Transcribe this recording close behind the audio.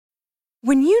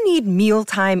When you need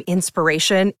mealtime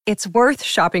inspiration, it's worth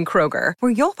shopping Kroger,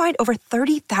 where you'll find over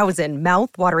 30,000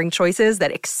 mouth-watering choices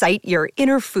that excite your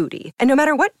inner foodie. And no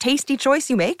matter what tasty choice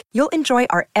you make, you'll enjoy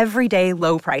our everyday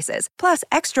low prices, plus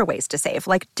extra ways to save,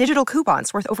 like digital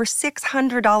coupons worth over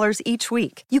 $600 each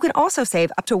week. You can also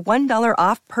save up to $1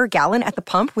 off per gallon at the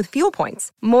pump with fuel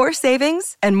points. More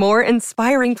savings and more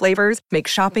inspiring flavors make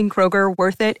shopping Kroger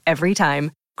worth it every time.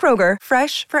 Kroger,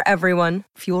 fresh for everyone.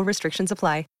 Fuel restrictions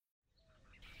apply.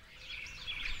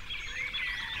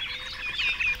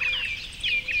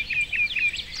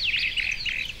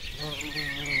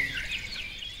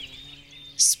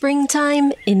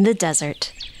 Springtime in the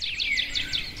desert.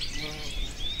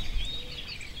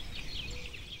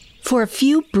 For a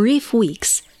few brief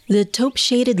weeks, the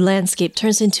taupe-shaded landscape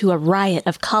turns into a riot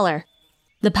of color.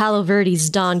 The Palo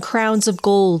Verdes don crowns of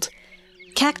gold.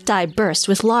 Cacti burst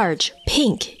with large,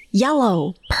 pink,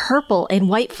 yellow, purple, and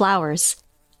white flowers.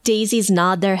 Daisies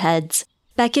nod their heads,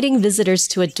 beckoning visitors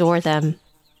to adore them.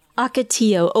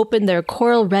 Ocotillo open their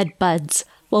coral red buds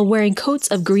while wearing coats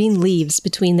of green leaves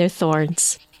between their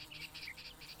thorns.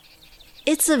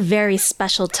 It's a very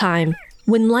special time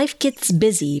when life gets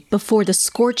busy before the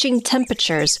scorching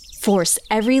temperatures force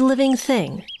every living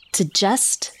thing to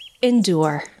just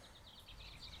endure.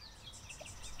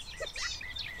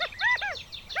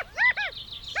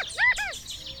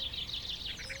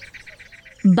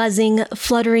 Buzzing,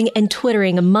 fluttering, and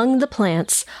twittering among the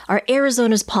plants are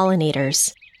Arizona's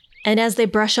pollinators. And as they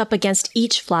brush up against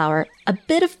each flower, a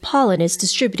bit of pollen is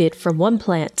distributed from one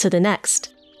plant to the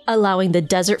next, allowing the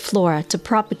desert flora to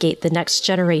propagate the next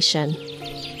generation.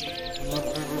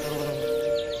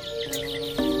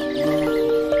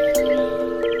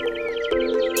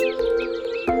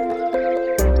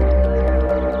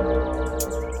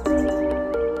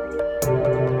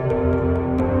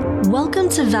 Welcome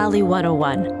to Valley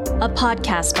 101, a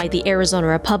podcast by the Arizona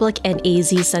Republic and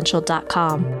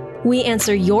azcentral.com. We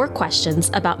answer your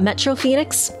questions about Metro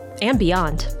Phoenix and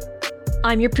beyond.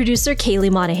 I'm your producer,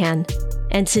 Kaylee Monahan,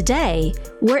 and today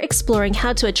we're exploring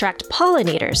how to attract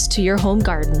pollinators to your home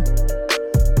garden.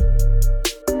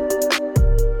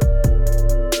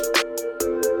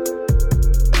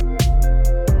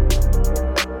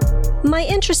 My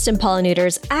interest in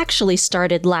pollinators actually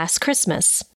started last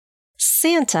Christmas.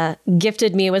 Santa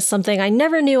gifted me with something I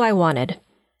never knew I wanted,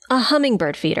 a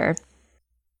hummingbird feeder.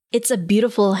 It's a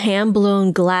beautiful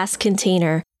hand-blown glass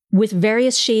container with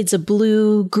various shades of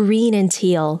blue, green, and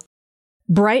teal.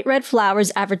 Bright red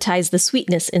flowers advertise the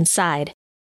sweetness inside.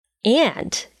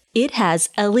 And it has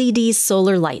LED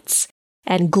solar lights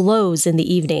and glows in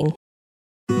the evening.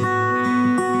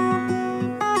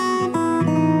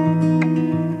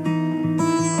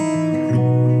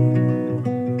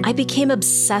 I became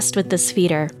obsessed with this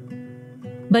feeder.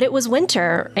 But it was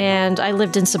winter, and I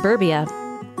lived in suburbia.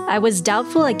 I was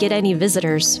doubtful I'd get any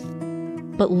visitors.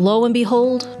 But lo and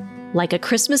behold, like a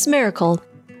Christmas miracle,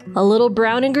 a little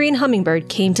brown and green hummingbird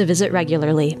came to visit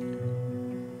regularly.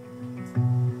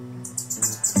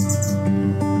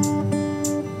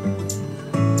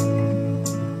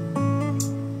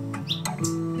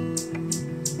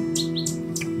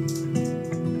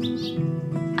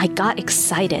 I got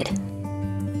excited.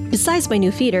 Besides my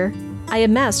new feeder, I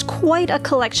amassed quite a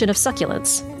collection of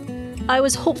succulents. I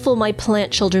was hopeful my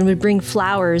plant children would bring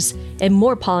flowers and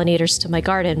more pollinators to my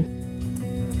garden.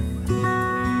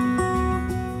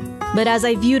 But as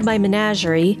I viewed my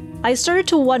menagerie, I started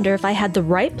to wonder if I had the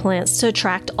right plants to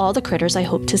attract all the critters I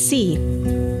hoped to see.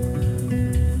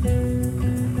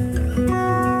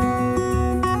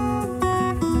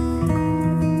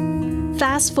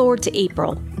 Fast forward to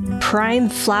April, prime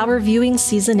flower viewing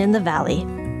season in the valley.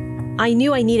 I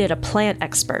knew I needed a plant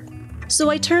expert, so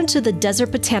I turned to the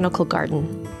Desert Botanical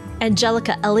Garden.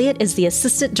 Angelica Elliott is the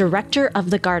assistant director of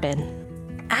the garden.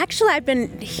 Actually, I've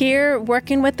been here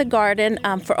working with the garden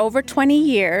for over 20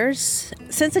 years.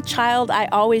 Since a child, I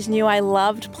always knew I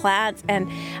loved plants and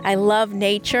I love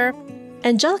nature.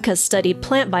 Angelica studied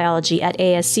plant biology at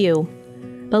ASU.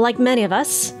 But like many of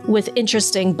us, with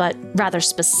interesting but rather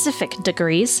specific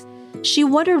degrees, she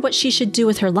wondered what she should do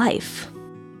with her life.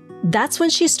 That's when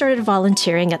she started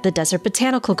volunteering at the Desert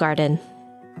Botanical Garden.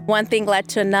 One thing led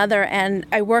to another, and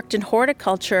I worked in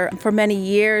horticulture for many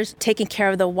years, taking care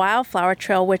of the Wildflower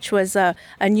Trail, which was a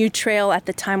new trail at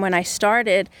the time when I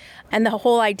started. And the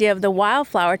whole idea of the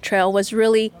Wildflower Trail was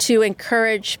really to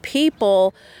encourage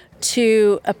people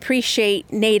to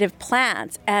appreciate native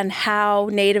plants and how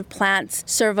native plants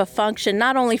serve a function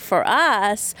not only for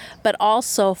us, but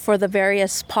also for the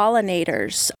various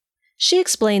pollinators. She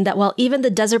explained that while even the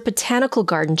Desert Botanical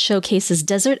Garden showcases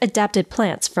desert-adapted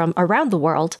plants from around the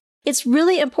world, it's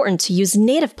really important to use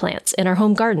native plants in our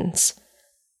home gardens.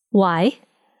 Why?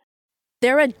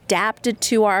 They're adapted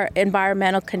to our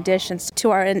environmental conditions,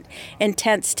 to our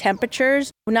intense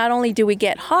temperatures. Not only do we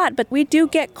get hot, but we do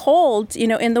get cold,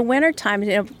 in the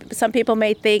wintertime. Some people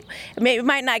may think it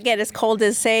might not get as cold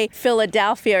as, say,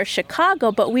 Philadelphia or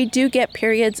Chicago, but we do get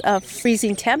periods of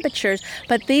freezing temperatures.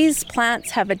 But these plants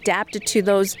have adapted to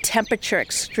those temperature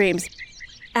extremes.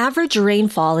 Average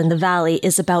rainfall in the valley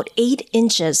is about 8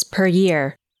 inches per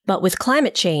year. But with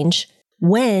climate change,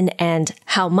 when and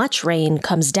how much rain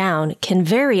comes down can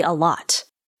vary a lot.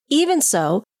 Even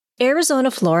so, Arizona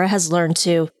flora has learned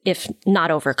to, if not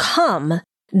overcome,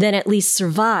 then at least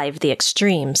survive the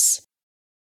extremes.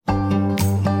 Our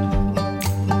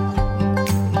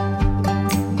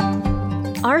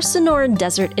Sonoran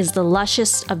Desert is the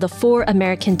lushest of the 4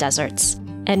 American deserts,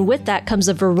 and with that comes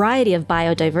a variety of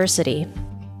biodiversity.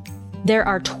 There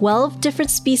are 12 different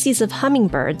species of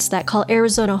hummingbirds that call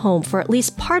Arizona home for at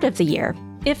least part of the year,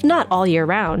 if not all year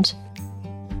round.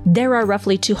 There are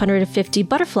roughly 250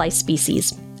 butterfly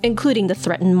species, including the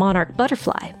threatened monarch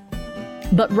butterfly.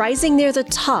 But rising near the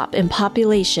top in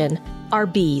population are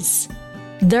bees.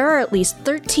 There are at least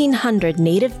 1,300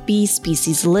 native bee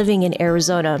species living in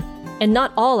Arizona, and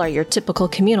not all are your typical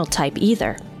communal type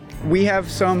either. We have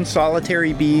some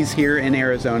solitary bees here in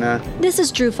Arizona. This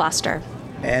is Drew Foster.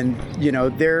 And,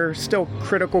 they're still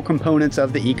critical components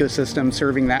of the ecosystem,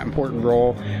 serving that important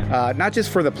role, not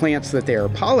just for the plants that they are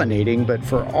pollinating, but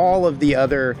for all of the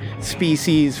other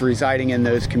species residing in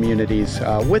those communities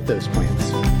with those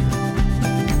plants.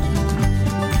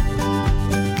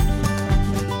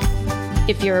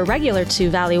 If you're a regular to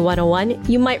Valley 101,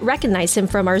 you might recognize him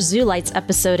from our Zoo Lights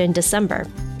episode in December.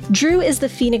 Drew is the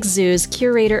Phoenix Zoo's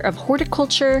curator of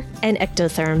horticulture and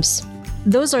ectotherms.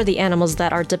 Those are the animals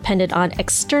that are dependent on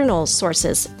external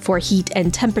sources for heat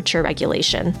and temperature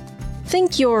regulation.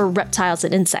 Think your reptiles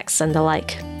and insects and the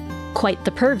like. Quite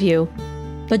the purview.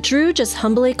 But Drew just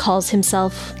humbly calls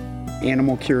himself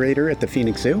animal curator at the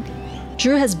Phoenix Zoo.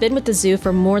 Drew has been with the zoo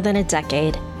for more than a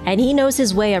decade, and he knows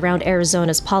his way around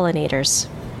Arizona's pollinators.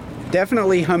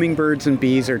 Definitely hummingbirds and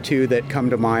bees are 2 that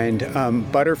come to mind.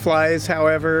 Butterflies,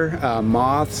 however,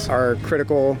 moths are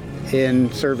critical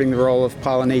in serving the role of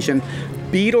pollination.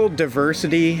 Beetle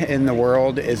diversity in the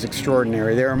world is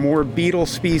extraordinary. There are more beetle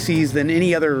species than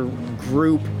any other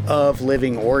group of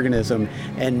living organism,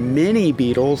 and many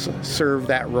beetles serve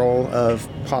that role of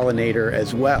pollinator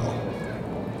as well.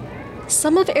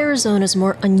 Some of Arizona's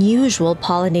more unusual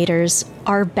pollinators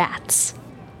are bats.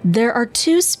 There are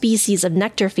 2 species of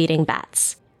nectar-feeding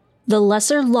bats, the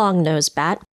lesser long-nosed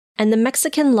bat and the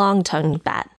Mexican long-tongued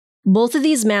bat. Both of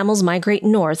these mammals migrate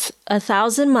north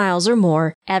 1,000 miles or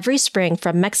more every spring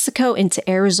from Mexico into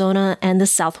Arizona and the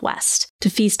Southwest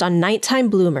to feast on nighttime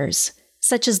bloomers,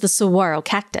 such as the saguaro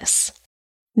cactus.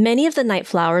 Many of the night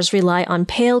flowers rely on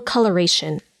pale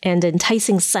coloration and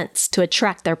enticing scents to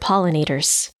attract their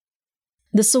pollinators.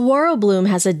 The saguaro bloom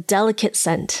has a delicate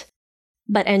scent,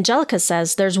 but Angelica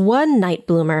says there's one night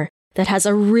bloomer that has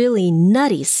a really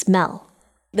nutty smell.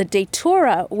 The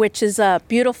datura, which is a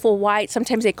beautiful white,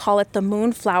 sometimes they call it the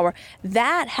moonflower,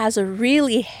 that has a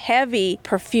really heavy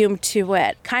perfume to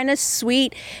it, kind of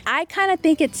sweet. I kind of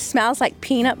think it smells like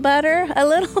peanut butter a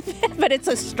little bit, but it's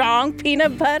a strong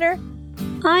peanut butter.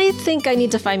 I think I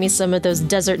need to find me some of those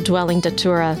desert-dwelling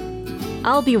datura.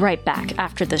 I'll be right back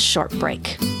after this short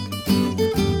break.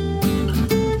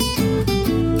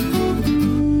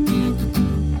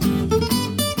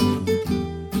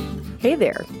 Hey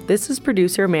there, this is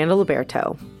producer Amanda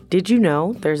Liberto. Did you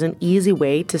know there's an easy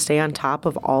way to stay on top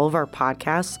of all of our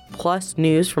podcasts, plus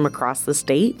news from across the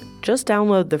state? Just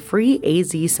download the free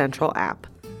AZ Central app.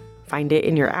 Find it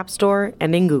in your App Store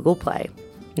and in Google Play.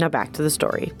 Now back to the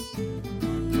story.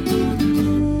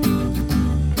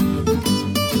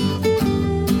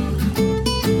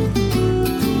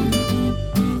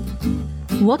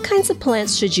 What kinds of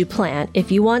plants should you plant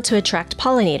if you want to attract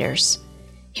pollinators?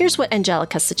 Here's what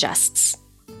Angelica suggests.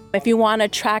 If you want to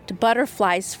attract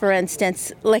butterflies, for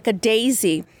instance, like a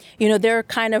daisy, they're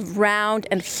kind of round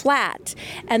and flat.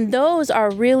 And those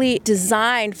are really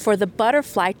designed for the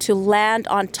butterfly to land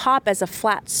on top as a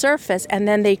flat surface, and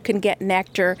then they can get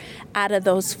nectar out of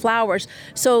those flowers.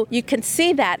 So you can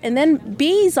see that. And then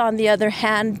bees, on the other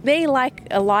hand, they like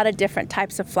a lot of different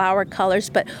types of flower colors.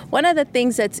 But one of the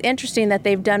things that's interesting that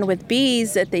they've done with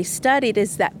bees that they studied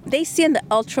is that they see in the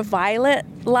ultraviolet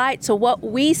light. So what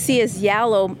we see as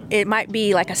yellow, it might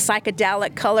be like a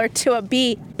psychedelic color to a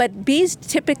bee, but bees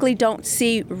typically don't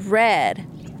see red.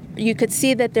 You could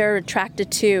see that they're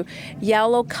attracted to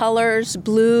yellow colors,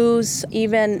 blues,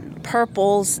 even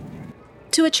purples.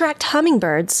 To attract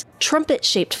hummingbirds,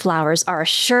 trumpet-shaped flowers are a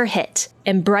sure hit,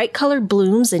 and bright-colored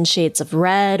blooms in shades of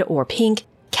red or pink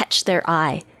catch their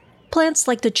eye. Plants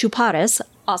like the chupares,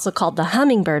 also called the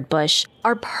hummingbird bush,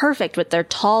 are perfect with their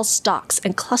tall stalks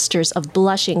and clusters of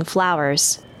blushing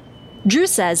flowers. Drew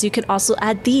says you can also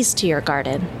add these to your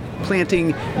garden.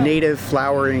 Planting native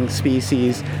flowering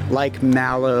species like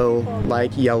mallow,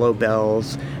 like yellow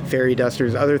bells, fairy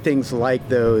dusters, other things like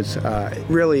those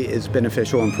really is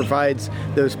beneficial and provides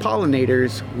those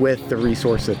pollinators with the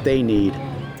resource that they need.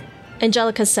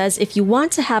 Angelica says if you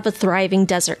want to have a thriving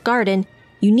desert garden,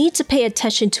 you need to pay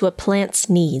attention to a plant's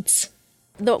needs.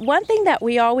 The one thing that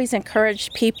we always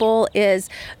encourage people is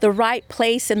the right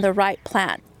place and the right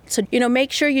plant. So,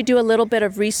 make sure you do a little bit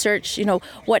of research,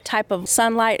 what type of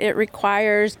sunlight it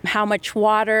requires, how much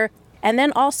water, and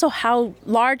then also how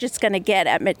large it's going to get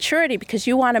at maturity, because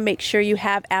you want to make sure you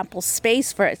have ample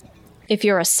space for it. If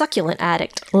you're a succulent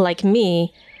addict like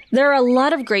me, there are a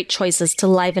lot of great choices to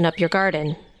liven up your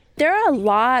garden. There are a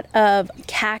lot of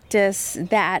cactus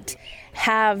that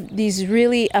have these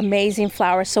really amazing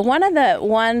flowers. So one of the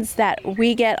ones that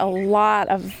we get a lot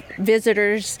of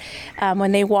visitors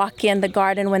when they walk in the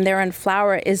garden when they're in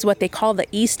flower is what they call the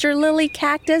Easter lily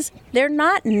cactus. They're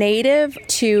not native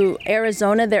to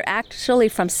Arizona. They're actually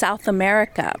from South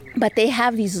America. But they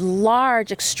have these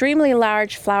large, extremely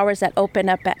large flowers that open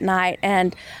up at night.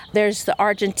 And there's the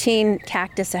Argentine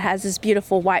cactus that has this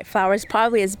beautiful white flowers,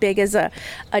 probably as big as a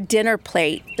dinner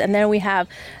plate. And then we have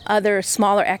other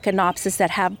smaller echinopsis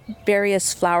that have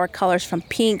various flower colors from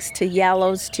pinks to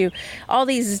yellows to all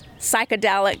these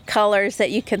psychedelic colors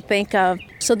that you can think of.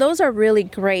 So those are really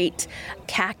great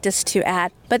cactus to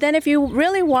add. But then if you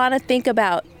really want to think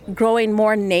about growing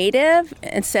more native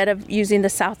instead of using the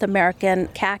South American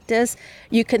cactus,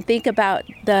 you can think about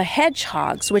the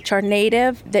hedgehogs, which are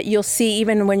native, that you'll see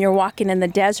even when you're walking in the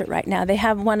desert right now. They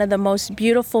have one of the most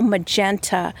beautiful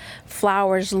magenta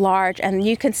flowers, large, and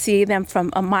you can see them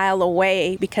from a mile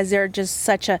away because they're just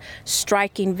such a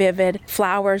striking, vivid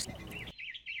flowers.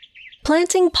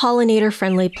 Planting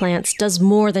pollinator-friendly plants does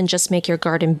more than just make your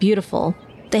garden beautiful.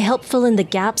 They help fill in the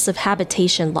gaps of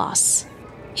habitation loss.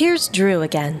 Here's Drew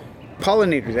again.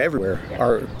 Pollinators everywhere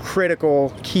are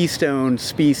critical keystone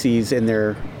species in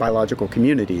their biological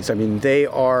communities. I mean, they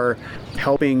are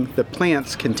helping the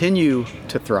plants continue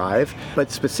to thrive,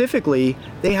 but specifically,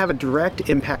 they have a direct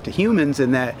impact to humans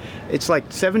in that it's like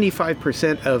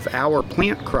 75% of our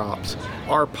plant crops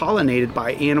are pollinated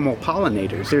by animal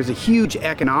pollinators. There's a huge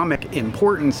economic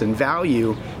importance and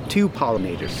value to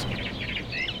pollinators.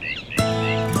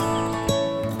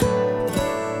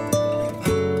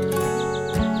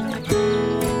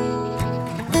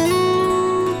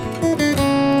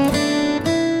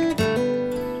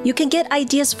 You can get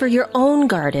ideas for your own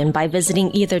garden by visiting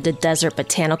either the Desert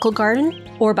Botanical Garden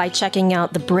or by checking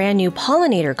out the brand new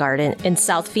Pollinator Garden in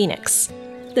South Phoenix.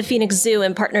 The Phoenix Zoo,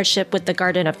 in partnership with the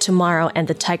Garden of Tomorrow and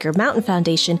the Tiger Mountain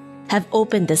Foundation, have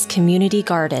opened this community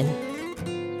garden.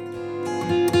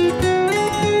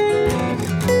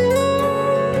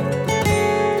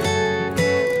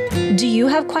 Do you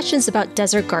have questions about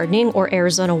desert gardening or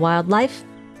Arizona wildlife?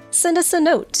 Send us a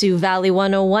note to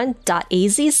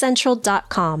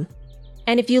valley101.azcentral.com.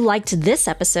 And if you liked this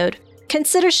episode,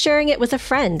 consider sharing it with a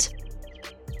friend.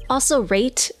 Also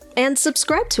rate and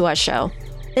subscribe to our show.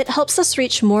 It helps us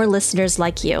reach more listeners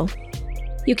like you.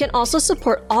 You can also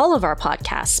support all of our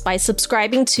podcasts by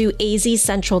subscribing to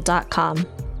azcentral.com.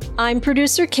 I'm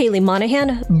producer Kaylee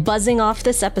Monahan, buzzing off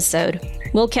this episode.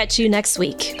 We'll catch you next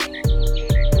week.